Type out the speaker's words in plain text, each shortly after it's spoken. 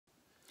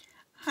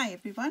Hi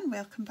everyone,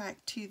 welcome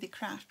back to the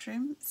craft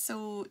room.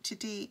 So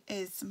today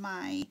is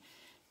my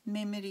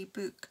memory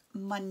book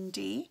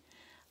Monday,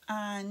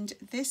 and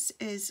this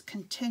is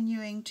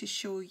continuing to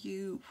show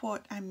you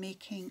what I'm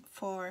making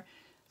for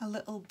a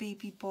little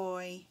baby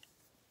boy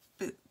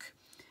book.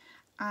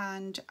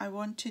 And I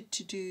wanted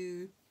to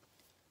do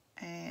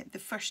the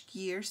first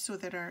year, so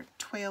there are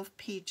 12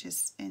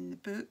 pages in the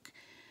book.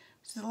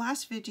 So the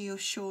last video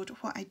showed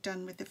what I'd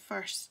done with the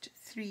first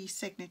 3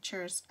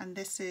 signatures, and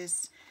this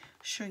is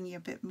showing you a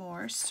bit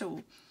more.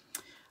 So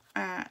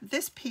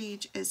this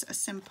page is a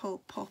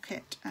simple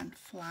pocket and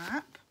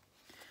flap.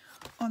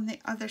 On the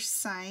other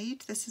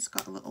side, this has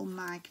got a little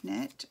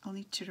magnet. I'll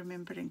need to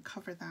remember and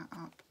cover that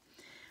up.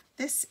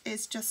 This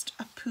is just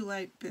a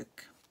pull-out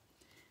book,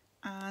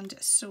 and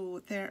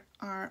so there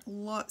are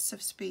lots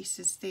of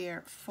spaces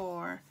there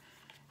for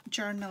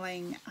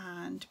journaling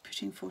and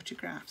putting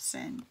photographs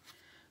in.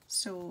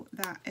 So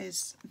that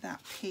is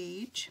that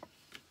page.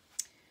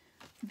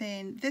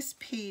 Then this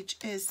page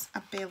is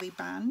a belly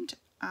band.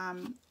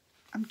 I'm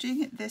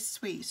doing it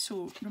this way,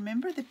 so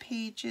remember the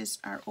pages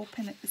are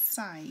open at the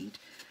side.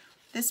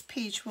 This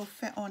page will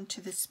fit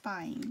onto the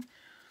spine.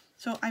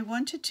 So I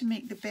wanted to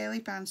make the belly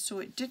band so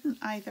it didn't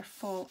either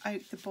fall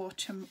out the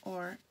bottom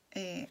or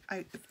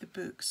out of the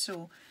book.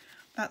 So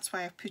that's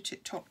why I put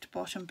it top to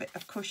bottom, but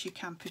of course you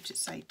can put it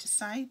side to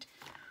side.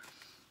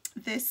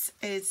 This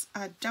is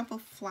a double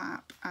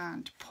flap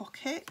and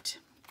pocket.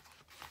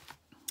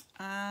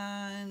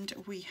 And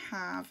we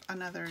have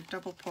another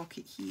double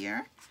pocket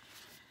here,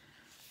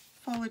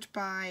 followed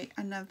by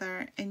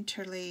another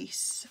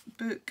interlace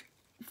book.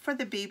 For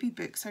the baby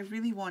books, I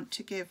really want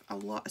to give a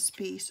lot of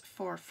space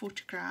for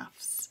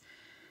photographs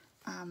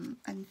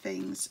and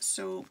things.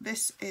 So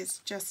this is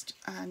just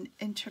an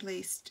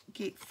interlaced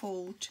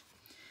gatefold.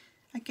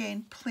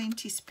 Again,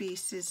 plenty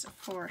spaces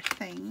for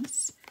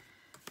things.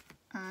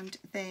 And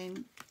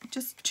then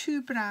just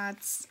 2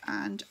 brads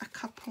and a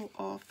couple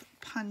of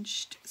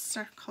punched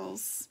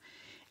circles.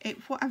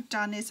 What I've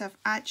done is I've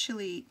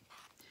actually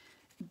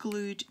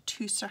glued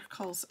 2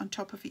 circles on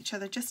top of each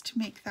other just to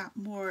make that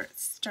more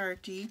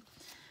sturdy.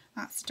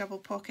 That's double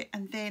pocket.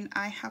 And then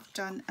I have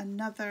done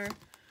another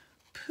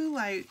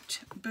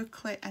pull-out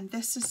booklet, and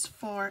this is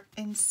for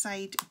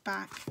inside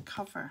back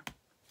cover.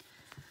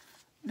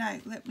 Now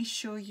let me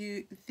show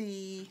you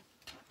the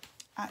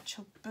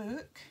actual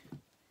book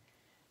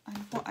and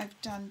what I've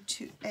done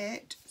to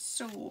it.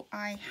 So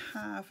I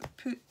have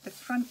put the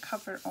front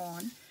cover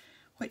on,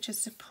 which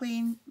is the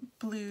plain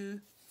blue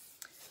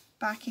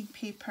backing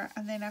paper,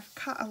 and then I've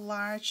cut a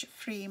large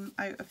frame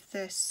out of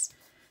this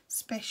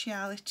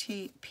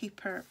speciality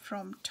paper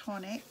from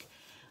Tonic.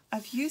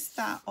 I've used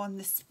that on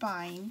the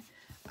spine,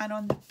 and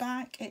on the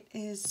back it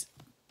is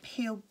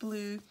pale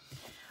blue.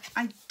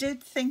 I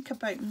did think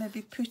about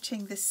maybe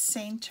putting the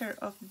centre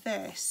of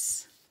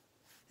this,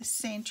 the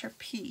centre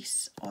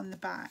piece, on the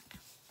back.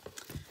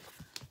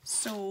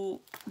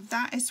 So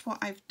that is what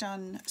I've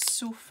done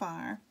so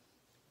far.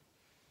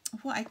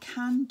 What I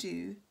can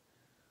do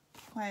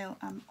while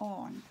I'm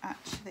on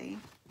actually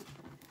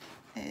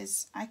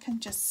is I can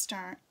just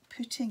start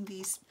putting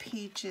these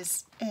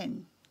pages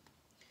in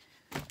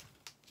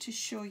to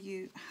show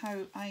you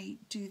how I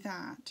do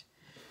that.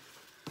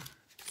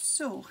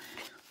 So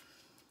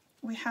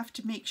we have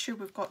to make sure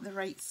we've got the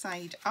right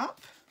side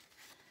up,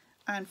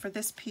 and for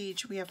this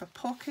page we have a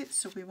pocket,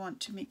 so we want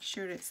to make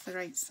sure it's the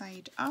right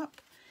side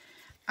up.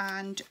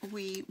 And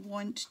we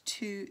want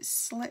to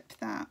slip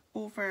that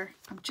over.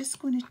 I'm just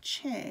going to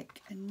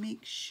check and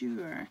make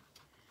sure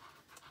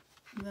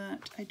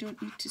that I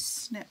don't need to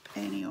snip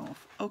any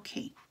off.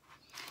 Okay,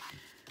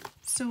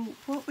 so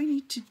what we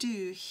need to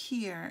do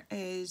here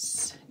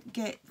is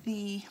get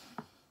the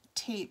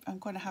tape. I'm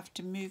going to have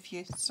to move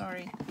you,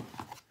 sorry.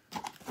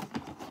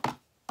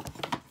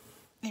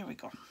 There we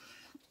go.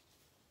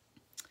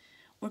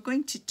 We're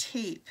going to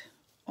tape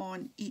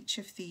on each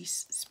of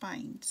these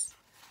spines.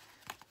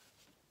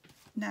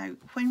 Now,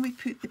 when we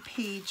put the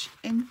page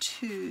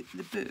into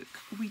the book,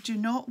 we do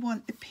not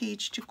want the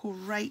page to go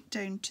right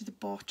down to the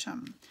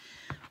bottom.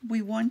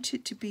 We want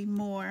it to be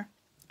more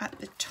at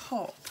the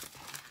top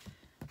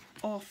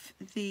of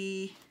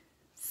the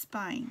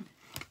spine.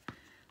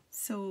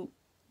 So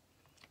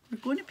we're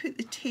going to put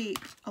the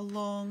tape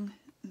along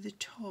the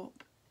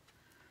top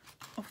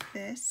of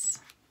this,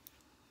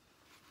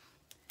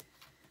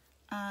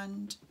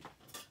 and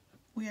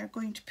we are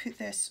going to put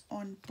this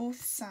on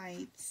both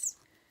sides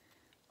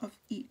of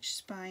each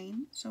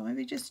spine. So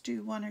maybe just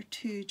do 1 or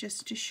 2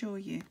 just to show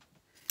you,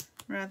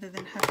 rather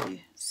than have you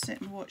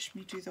sit and watch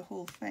me do the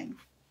whole thing.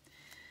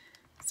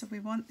 So we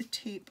want the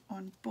tape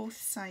on both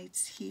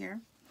sides here,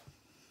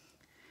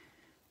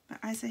 but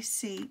as I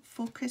say,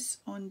 focus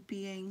on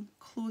being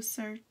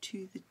closer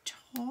to the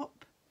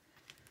top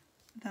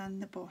than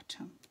the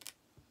bottom.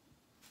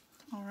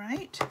 All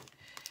right.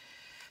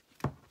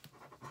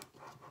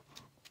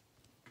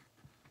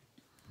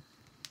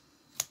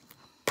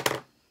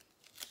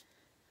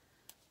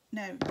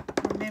 Now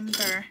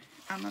remember,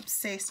 I'm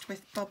obsessed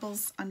with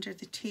bubbles under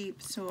the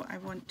tape, so I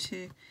want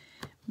to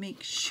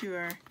make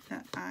sure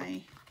that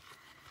I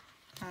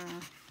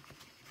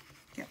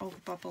get all the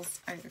bubbles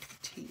out of the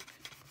tape.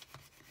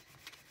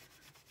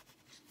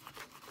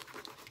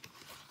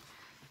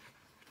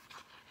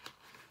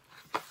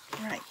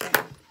 Right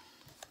then.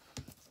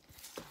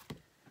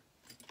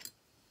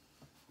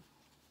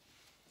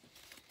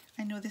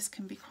 I know this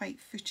can be quite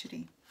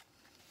footery,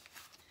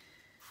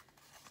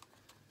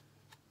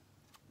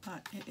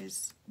 but it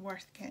is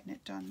worth getting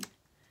it done.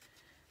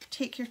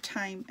 Take your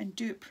time and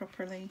do it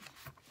properly.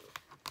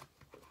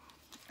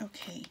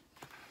 Okay.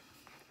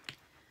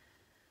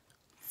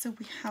 So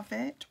we have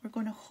it. We're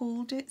going to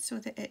hold it so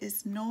that it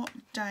is not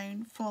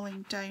down,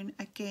 falling down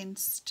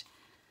against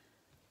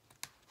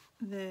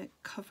the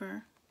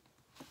cover.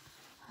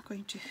 I'm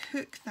going to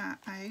hook that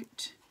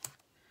out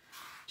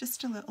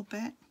just a little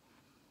bit.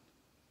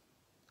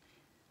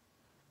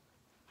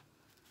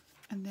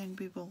 And then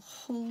we will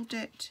hold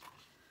it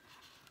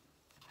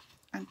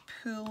and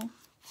pull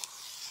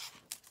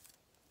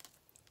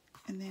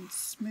and then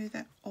smooth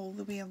it all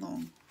the way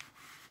along.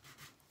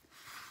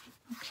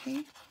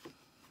 Okay.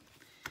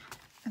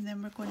 And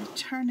then we're going to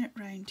turn it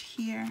round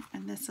here,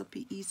 and this will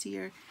be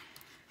easier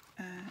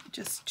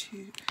just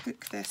to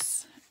hook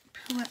this,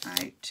 pull it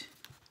out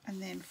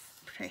and then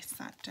press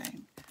that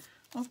down.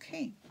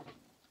 Okay,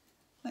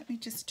 let me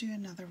just do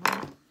another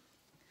one,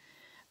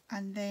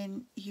 and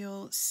then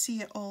you'll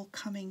see it all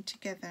coming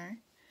together.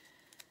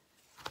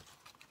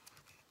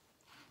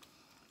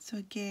 So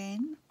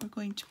again, we're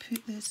going to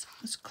put this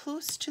as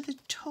close to the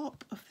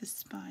top of the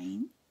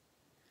spine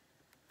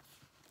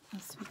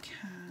as we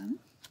can.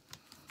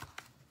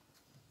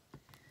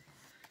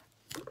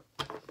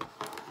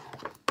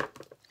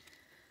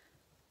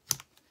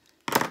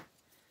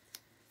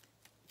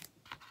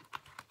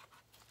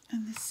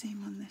 And the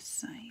same on this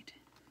side.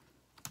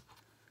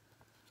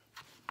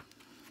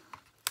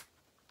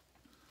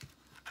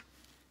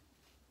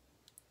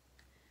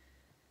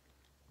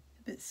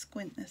 A bit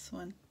squint, this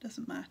one,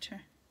 doesn't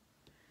matter.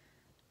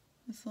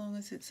 As long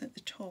as it's at the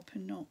top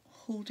and not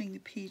holding the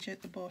page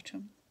at the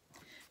bottom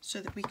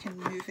so that we can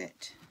move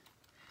it.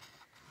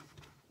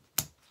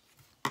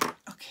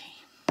 Okay.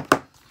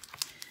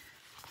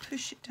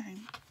 Push it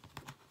down.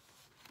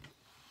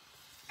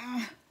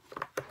 Ah.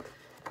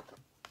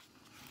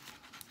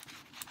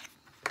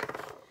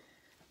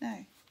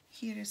 Now,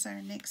 here is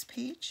our next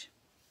page.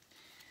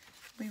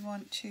 We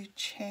want to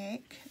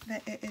check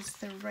that it is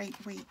the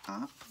right way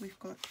up. We've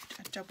got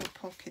a double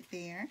pocket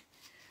there.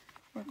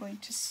 We're going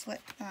to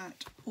slip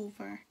that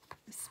over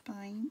the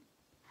spine.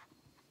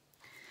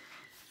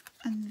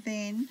 And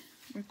then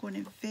we're going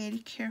to very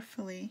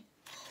carefully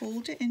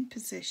hold it in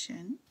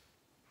position.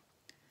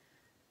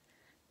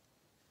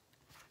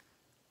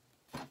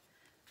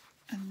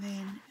 And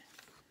then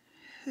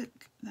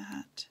hook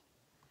that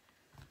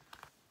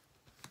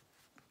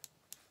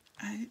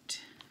out.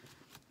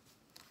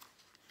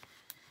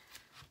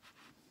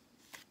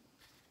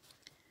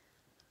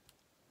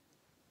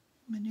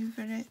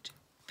 Maneuver it,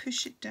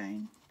 push it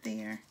down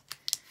there,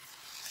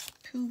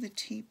 pull the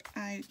tape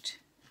out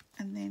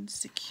and then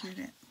secure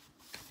it.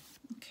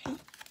 Okay.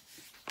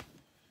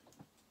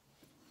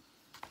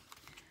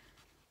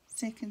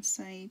 Second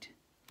side,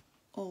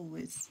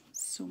 always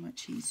so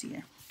much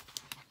easier.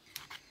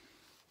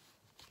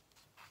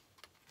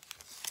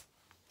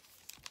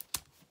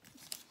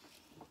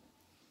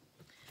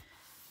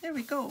 There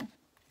we go.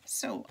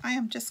 So I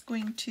am just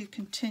going to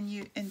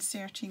continue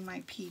inserting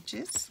my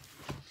pages.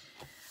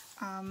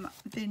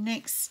 The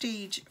next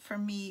stage for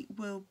me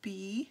will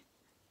be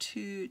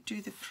to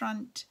do the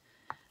front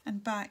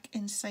and back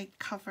inside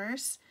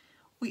covers.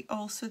 We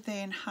also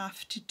then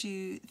have to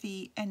do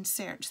the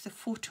inserts, the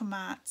photo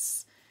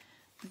mats,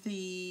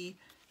 the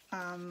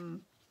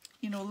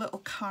you know, little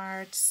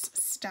cards,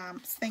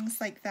 stamps, things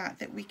like that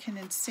that we can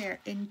insert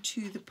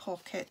into the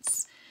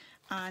pockets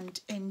and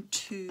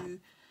into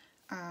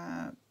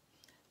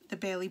the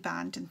belly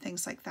band and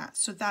things like that.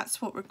 So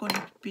that's what we're going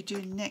to be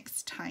doing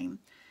next time.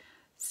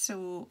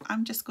 So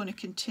I'm just going to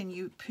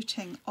continue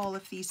putting all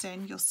of these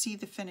in. You'll see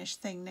the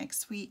finished thing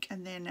next week,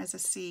 and then, as I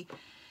say,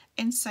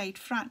 inside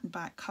front and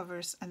back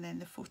covers and then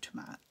the photo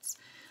mats.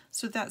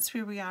 So that's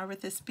where we are with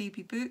this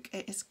baby book.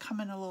 It is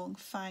coming along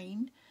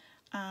fine,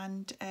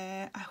 and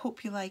I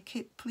hope you like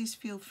it. Please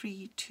feel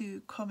free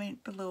to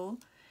comment below,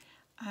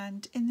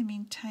 and in the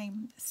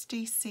meantime,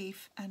 stay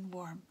safe and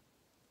warm.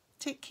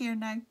 Take care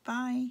now.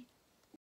 Bye.